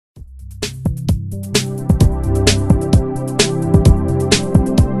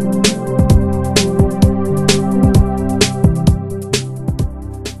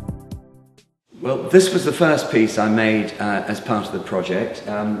this was the first piece I made as part of the project,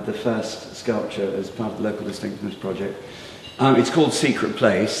 the first sculpture as part of the local distinctiveness project. It's called Secret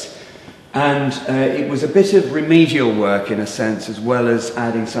Place, and it was a bit of remedial work in a sense, as well as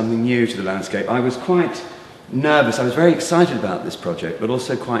adding something new to the landscape. I was quite nervous. I was very excited about this project, but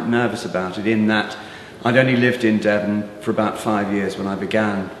also quite nervous about it in that I'd only lived in Devon for about 5 years when I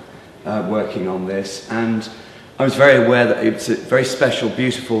began working on this, and I was very aware that it's a very special,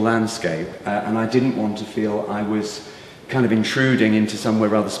 beautiful landscape, and I didn't want to feel I was kind of intruding into somewhere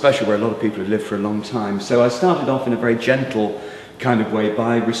rather special where a lot of people had lived for a long time. So I started off in a very gentle kind of way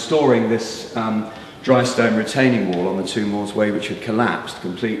by restoring this dry stone retaining wall on the Two Moors Way, which had collapsed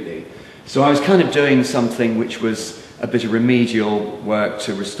completely. So I was kind of doing something which was a bit of remedial work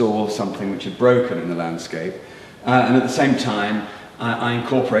to restore something which had broken in the landscape, and at the same time I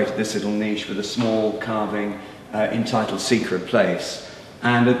incorporated this little niche with a small carving entitled Secret Place.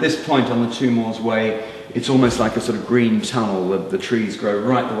 And at this point on the Two Moors Way, it's almost like a sort of green tunnel. The trees grow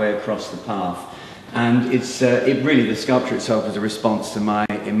right the way across the path, and it's really, the sculpture itself is a response to my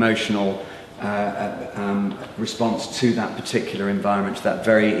emotional response to that particular environment, to that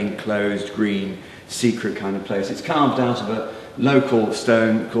very enclosed, green, secret kind of place. It's carved out of a local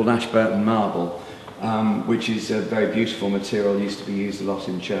stone called Ashburton marble, which is a very beautiful material, used to be used a lot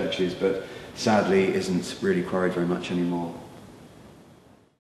in churches, but sadly isn't really quarried very much anymore.